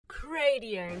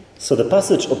Radio. So the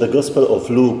passage of the Gospel of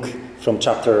Luke from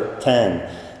chapter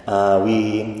 10,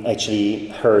 we actually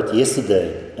heard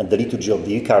yesterday at the Liturgy of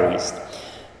the Eucharist,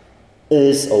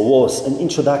 is or was an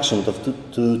introduction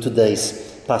to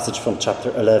today's passage from chapter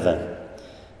 11.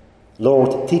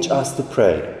 Lord, teach us to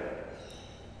pray.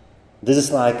 This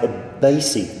is like a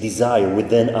basic desire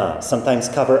within us, sometimes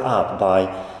covered up by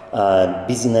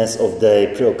busyness of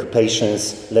day,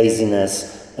 preoccupations,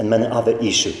 laziness, and many other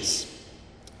issues.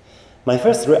 My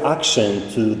first reaction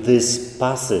to this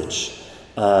passage,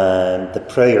 the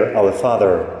prayer, Our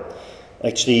Father,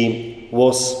 actually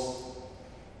was,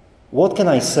 what can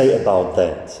I say about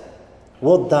that?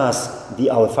 What does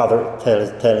the Our Father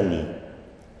tell me?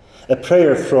 A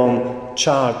prayer from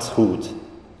childhood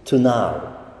to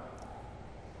now,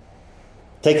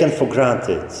 taken for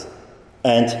granted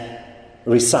and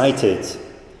recited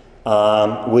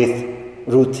with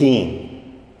routine.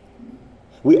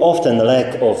 We often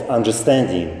lack of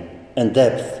understanding and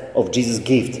depth of Jesus'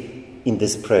 gift in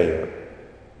this prayer.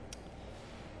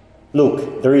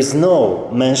 Look, there is no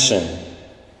mention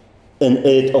in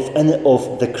it of any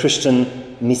of the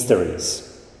Christian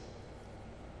mysteries.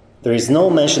 There is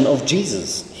no mention of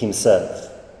Jesus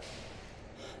himself,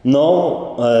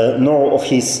 nor of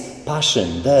his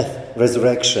passion, death,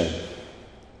 resurrection.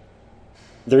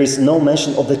 There is no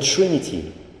mention of the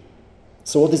Trinity.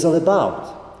 So what is it all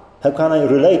about? How can I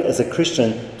relate as a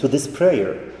Christian to this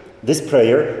prayer? This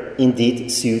prayer indeed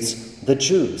suits the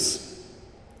Jews.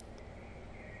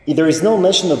 If there is no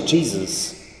mention of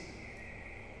Jesus,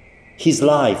 his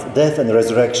life, death and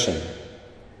resurrection,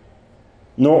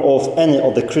 nor of any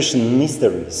of the Christian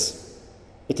mysteries,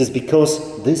 it is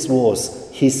because this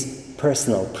was his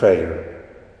personal prayer.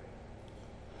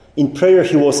 In prayer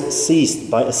he was seized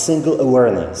by a single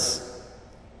awareness,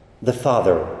 the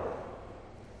Father.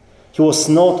 He was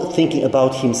not thinking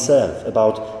about himself,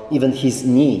 about even his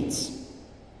needs,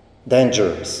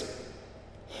 dangers.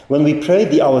 When we pray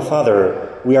the Our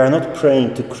Father, we are not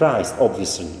praying to Christ,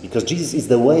 obviously, because Jesus is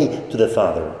the way to the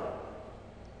Father.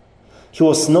 He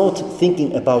was not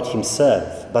thinking about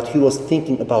himself, but he was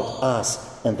thinking about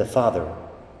us and the Father.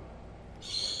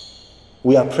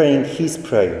 We are praying his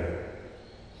prayer.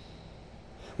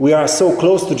 We are so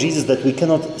close to Jesus that we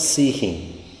cannot see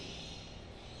him.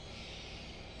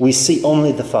 We see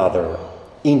only the Father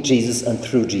in Jesus and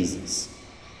through Jesus.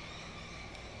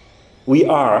 We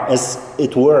are, as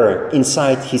it were,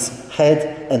 inside his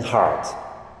head and heart,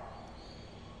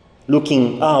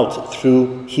 looking out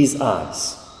through his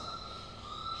eyes,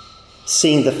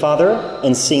 seeing the Father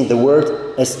and seeing the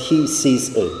Word as he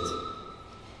sees it.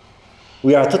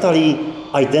 We are totally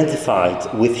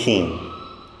identified with him.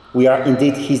 We are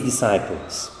indeed his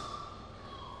disciples.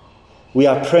 We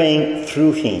are praying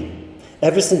through him.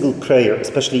 Every single prayer,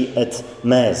 especially at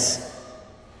Mass,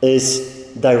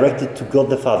 is directed to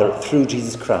God the Father through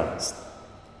Jesus Christ.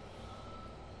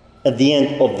 At the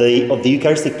end of the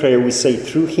Eucharistic prayer, we say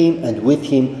through him and with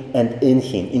him and in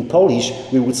him. In Polish,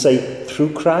 we would say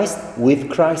through Christ, with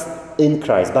Christ, in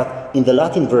Christ. But in the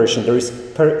Latin version, there is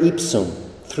per ipsum,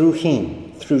 through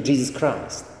him, through Jesus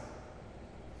Christ.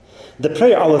 The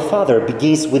prayer Our Father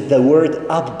begins with the word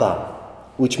Abba,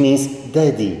 which means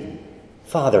Daddy,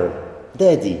 Father,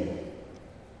 Daddy.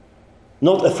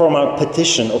 Not a formal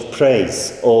petition of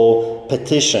praise or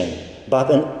petition, but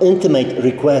an intimate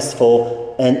request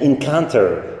for an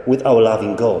encounter with our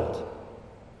loving God.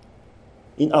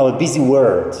 In our busy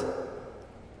world,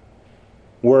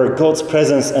 where God's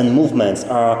presence and movements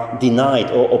are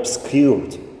denied or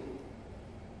obscured,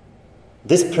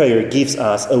 this prayer gives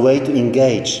us a way to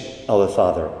engage our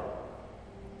Father.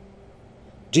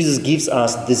 Jesus gives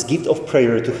us this gift of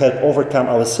prayer to help overcome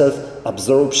our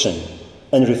self-absorption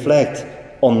and reflect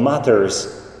on matters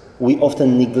we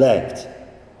often neglect.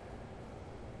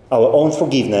 Our own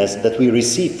forgiveness that we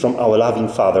receive from our loving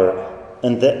Father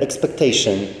and the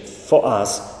expectation for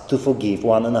us to forgive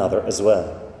one another as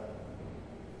well.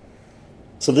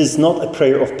 So this is not a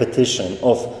prayer of petition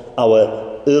of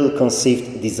our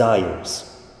ill-conceived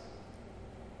desires,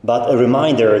 but a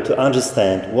reminder to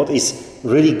understand what is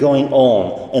really going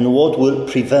on and what will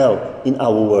prevail in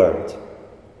our world.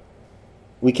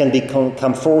 We can be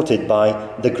comforted by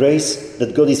the grace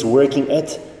that God is working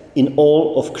at in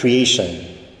all of creation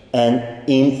and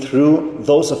in through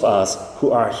those of us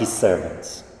who are his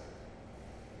servants.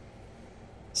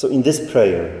 So in this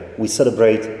prayer, we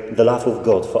celebrate the love of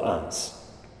God for us.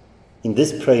 In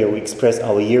this prayer, we express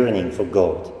our yearning for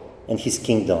God and his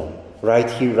kingdom right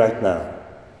here, right now.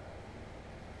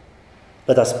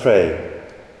 Let us pray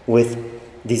with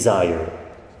desire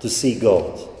to see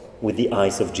God with the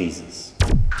eyes of Jesus.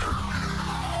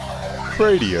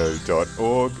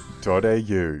 Radio.org.uk